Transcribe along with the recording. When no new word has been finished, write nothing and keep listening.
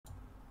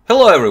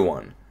Hello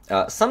everyone!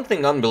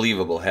 Something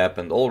unbelievable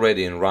happened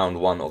already in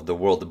round 1 of the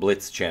World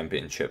Blitz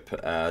Championship.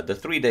 The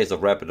 3 days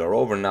of Rapid are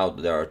over now,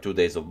 there are 2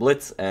 days of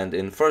Blitz, and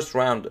in first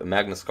round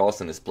Magnus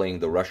Carlsen is playing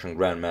the Russian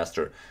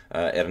Grandmaster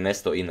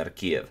Ernesto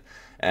Inarkiev.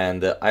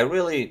 And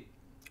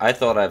I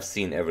thought I've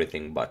seen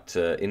everything, but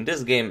in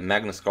this game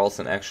Magnus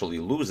Carlsen actually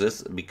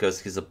loses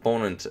because his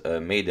opponent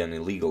made an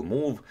illegal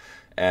move,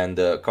 and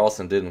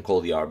Carlsen didn't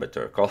call the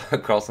arbiter.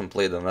 Carlsen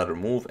played another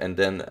move, and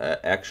then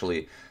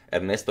actually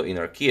Ernesto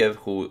Inarkiev,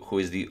 who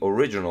is the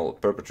original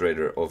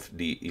perpetrator of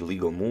the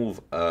illegal move,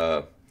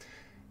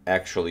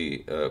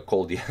 actually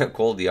called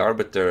the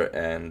arbiter,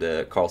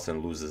 and Carlsen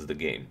loses the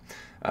game.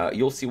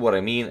 You'll see what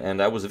I mean,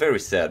 and I was very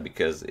sad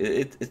because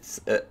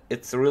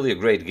it's really a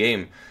great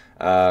game.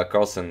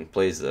 Carlsen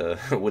plays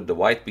with the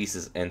white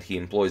pieces, and he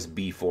employs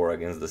b4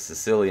 against the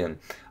Sicilian.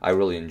 I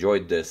really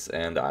enjoyed this,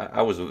 and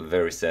I was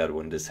very sad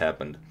when this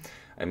happened.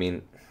 I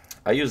mean,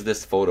 I used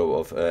this photo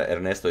of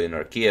Ernesto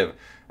Inarkiev.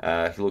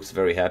 He looks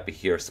very happy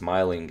here,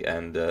 smiling,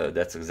 and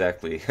that's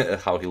exactly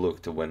how he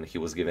looked when he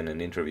was given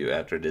an interview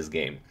after this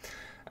game.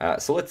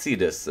 So let's see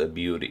this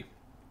beauty.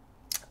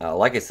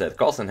 Like I said,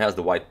 Carlsen has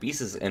the white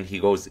pieces, and he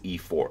goes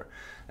e4.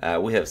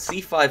 We have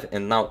c5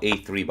 and now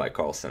a3 by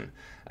Carlsen.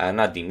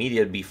 Not the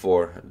immediate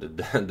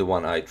b4, the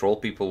one I troll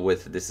people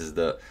with. This is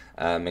the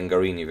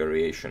Mengarini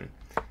variation.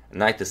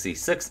 Knight to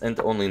c6 and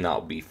only now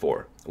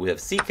b4. We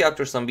have c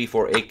captures on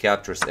b4, a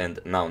captures, and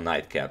now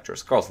knight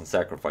captures. Carlsen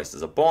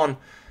sacrifices a pawn,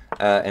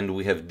 and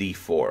we have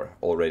d4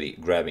 already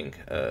grabbing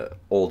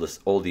all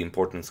the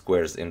important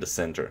squares in the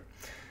center.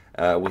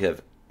 We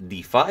have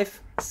d5,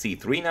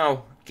 c3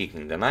 now,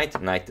 kicking the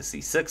knight, knight to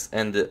c6,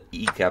 and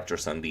e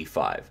captures on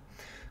d5.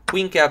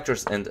 Queen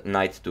captures and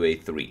knight to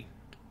a3.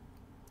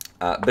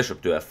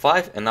 Bishop to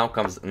f5, and now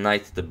comes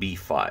knight to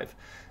b5.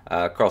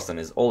 Carlsen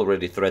is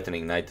already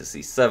threatening knight to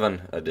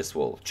c7. This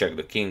will check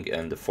the king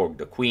and fork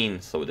the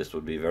queen, so this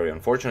would be very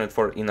unfortunate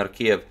for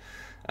Inarkiev.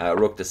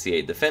 Rook to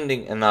c8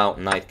 defending, and now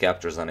knight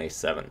captures on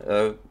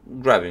a7,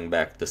 grabbing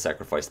back the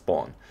sacrificed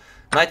pawn.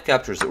 Knight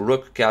captures,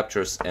 rook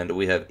captures, and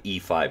we have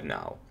e5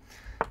 now.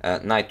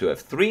 Knight to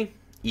f3,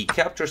 e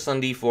captures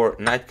on d4,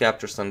 knight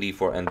captures on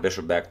d4, and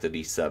bishop back to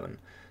d7.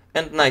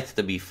 And knight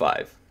to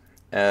b5.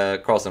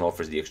 Carlsen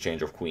offers the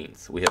exchange of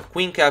queens. We have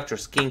queen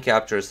captures, king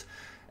captures,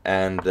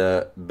 and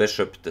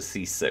bishop to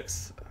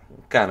c6,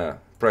 kind of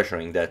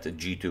pressuring that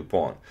g2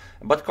 pawn.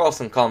 But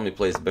Carlsen calmly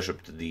plays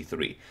bishop to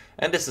d3,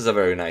 and this is a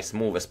very nice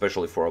move,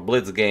 especially for a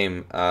blitz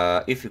game.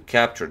 If you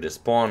capture this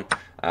pawn,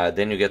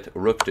 then you get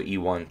rook to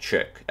e1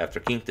 check. After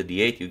king to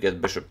d8, you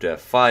get bishop to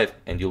f5,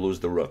 and you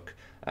lose the rook.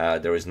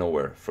 There is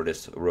nowhere for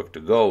this rook to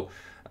go.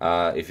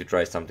 If you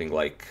try something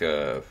like,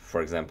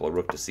 for example,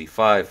 rook to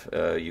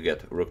c5, you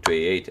get rook to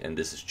a8, and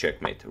this is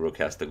checkmate. Rook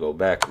has to go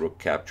back, rook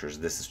captures,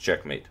 this is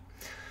checkmate.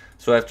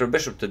 So after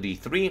bishop to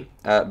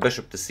d3,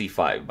 bishop to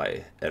c5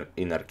 by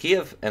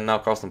Inarkiev, and now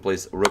Carlsen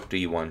plays rook to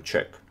e1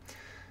 check.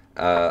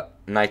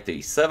 Knight to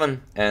e7,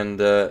 and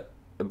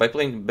by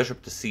playing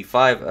bishop to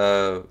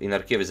c5,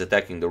 Inarkiev is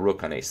attacking the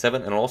rook on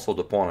a7 and also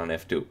the pawn on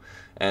f2.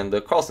 And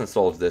Carlsen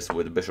solves this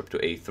with bishop to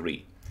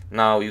a3.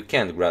 Now you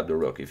can't grab the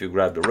rook. If you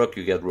grab the rook,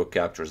 you get rook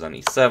captures on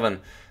e7,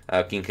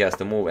 king has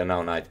to move, and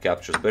now knight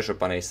captures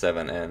bishop on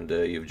a7, and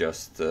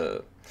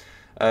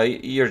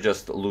you're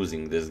just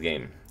losing this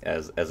game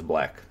as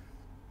black.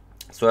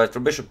 So after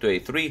bishop to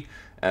a3,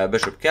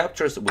 bishop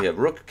captures, we have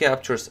rook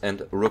captures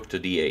and rook to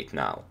d8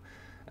 now.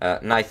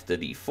 Knight to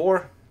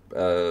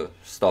d4,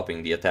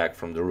 stopping the attack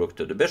from the rook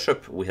to the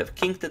bishop. We have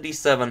king to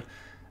d7,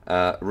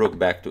 rook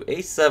back to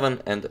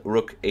a7, and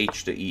rook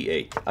h to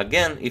e8.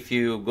 Again, if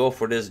you go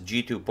for this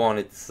g2 pawn,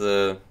 it's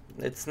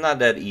not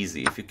that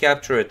easy. If you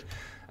capture it,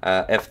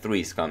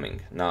 f3 is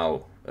coming.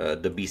 Now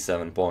the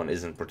b7 pawn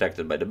isn't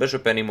protected by the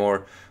bishop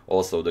anymore.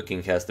 Also, the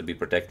king has to be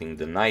protecting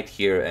the knight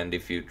here, and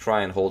if you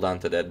try and hold on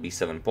to that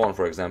b7 pawn,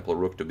 for example,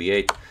 rook to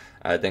b8,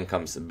 then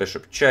comes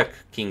bishop check,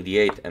 king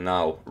d8, and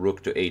now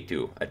rook to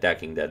a2,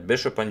 attacking that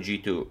bishop on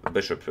g2,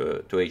 bishop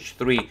to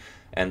h3,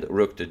 and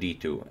rook to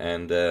d2.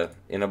 And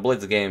in a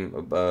blitz game,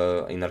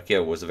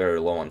 Inarkiev was very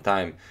low on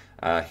time.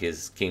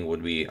 His king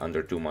would be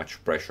under too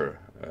much pressure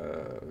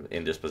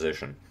in this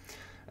position.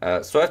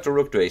 So after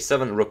rook to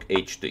a7, rook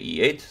h to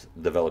e8,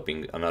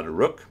 developing another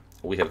rook.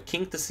 We have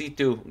king to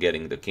c2,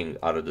 getting the king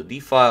out of the d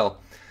file,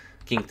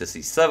 king to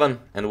c7,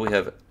 and we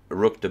have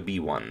rook to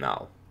b1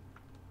 now.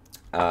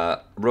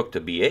 Rook to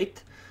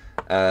b8,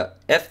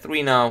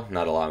 f3 now,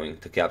 not allowing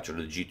to capture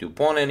the g2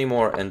 pawn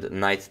anymore, and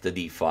knight to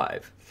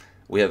d5.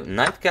 We have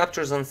knight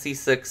captures on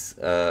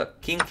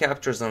c6, king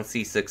captures on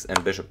c6,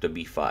 and bishop to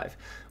b5.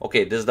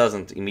 Okay, this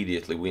doesn't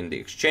immediately win the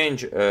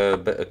exchange,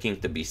 but king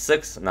to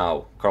b6.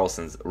 Now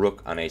Carlsen's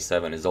rook on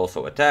a7 is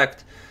also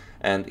attacked,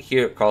 and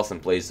here Carlsen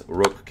plays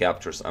rook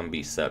captures on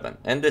b7.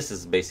 And this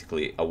is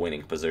basically a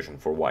winning position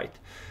for white.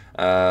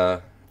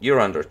 You're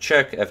under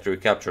check after you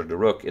capture the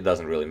rook. It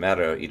doesn't really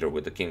matter either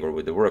with the king or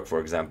with the rook. For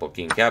example,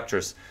 king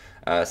captures,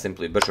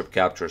 simply bishop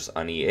captures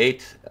on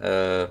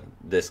e8.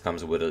 This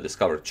comes with a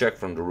discovered check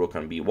from the rook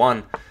on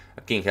b1.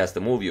 King has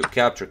to move, you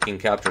capture, king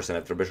captures, and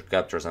after bishop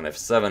captures on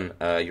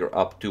f7, you're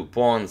up 2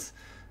 pawns.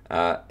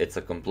 It's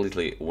a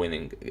completely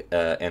winning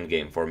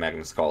endgame for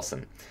Magnus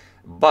Carlsen.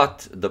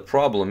 But the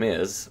problem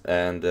is,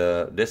 and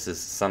this is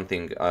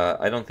something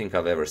I don't think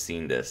I've ever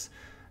seen this.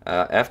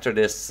 After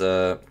this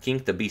king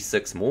to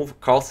b6 move,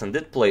 Carlsen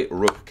did play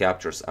rook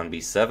captures on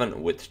b7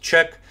 with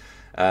check.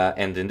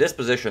 And in this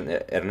position,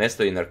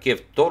 Ernesto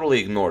Inarkiev totally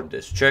ignored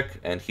this check,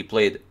 and he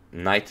played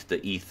knight to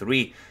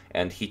e3,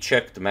 and he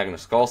checked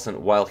Magnus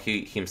Carlsen while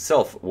he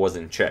himself was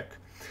in check.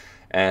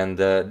 And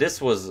this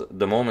was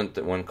the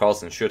moment when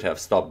Carlsen should have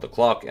stopped the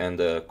clock and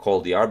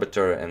called the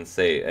arbiter and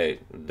say, hey,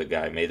 the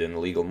guy made an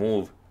illegal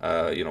move,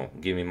 you know,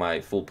 give me my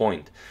full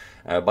point.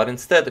 But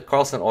instead,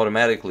 Carlsen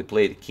automatically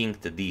played king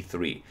to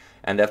d3.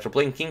 And after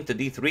playing king to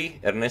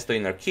d3, Ernesto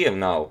Inarkiev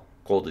now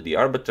called the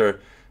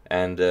arbiter,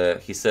 and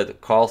he said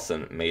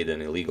Carlsen made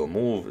an illegal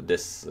move,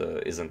 this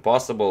isn't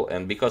possible.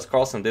 And because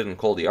Carlsen didn't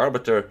call the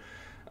arbiter,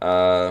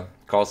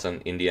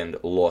 Carlsen in the end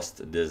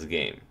lost this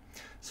game.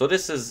 So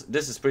this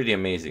is pretty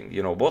amazing.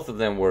 You know, both of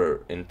them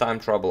were in time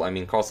trouble. I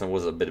mean, Carlsen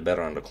was a bit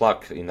better on the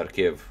clock.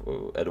 Inarkiev,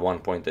 at one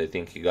point, I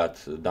think he got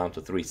down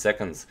to 3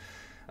 seconds.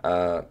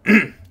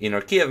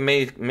 Inarkiev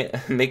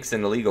makes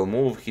an illegal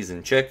move. He's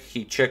in check.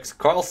 He checks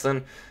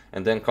Carlsen,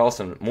 and then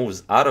Carlsen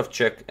moves out of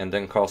check, and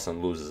then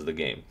Carlsen loses the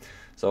game.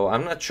 So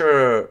I'm not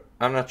sure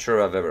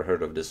I've ever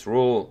heard of this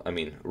rule. I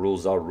mean,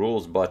 rules are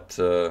rules, but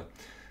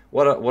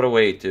what a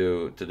way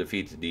to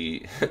defeat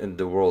the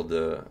the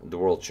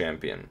world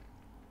champion.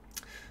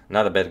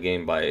 Not a bad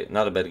game by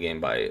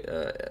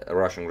a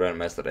Russian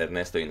Grandmaster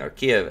Ernesto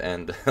Inarkiev,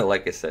 and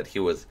like I said, he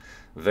was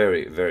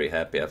very, very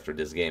happy after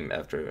this game,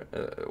 after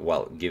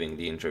while giving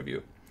the interview.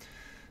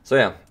 So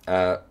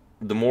yeah,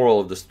 the moral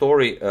of the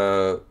story: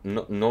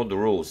 know the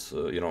rules.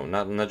 You know,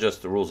 not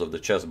just the rules of the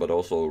chess, but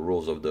also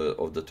rules of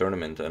the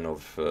tournament and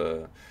of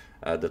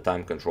the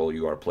time control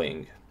you are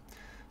playing.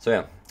 So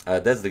yeah,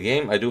 that's the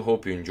game. I do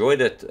hope you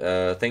enjoyed it.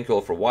 Thank you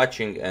all for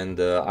watching, and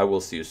I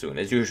will see you soon.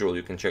 As usual,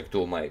 you can check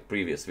 2 of my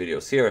previous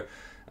videos here.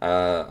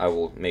 I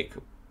will make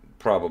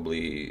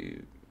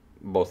probably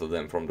both of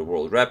them from the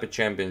World Rapid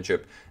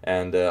Championship,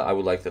 and I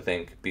would like to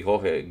thank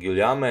Pihohe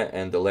Guilherme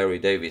and Larry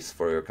Davis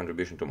for your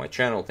contribution to my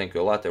channel. Thank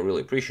you a lot. I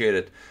really appreciate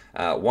it.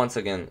 Once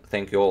again,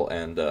 thank you all,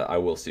 and I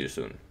will see you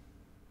soon.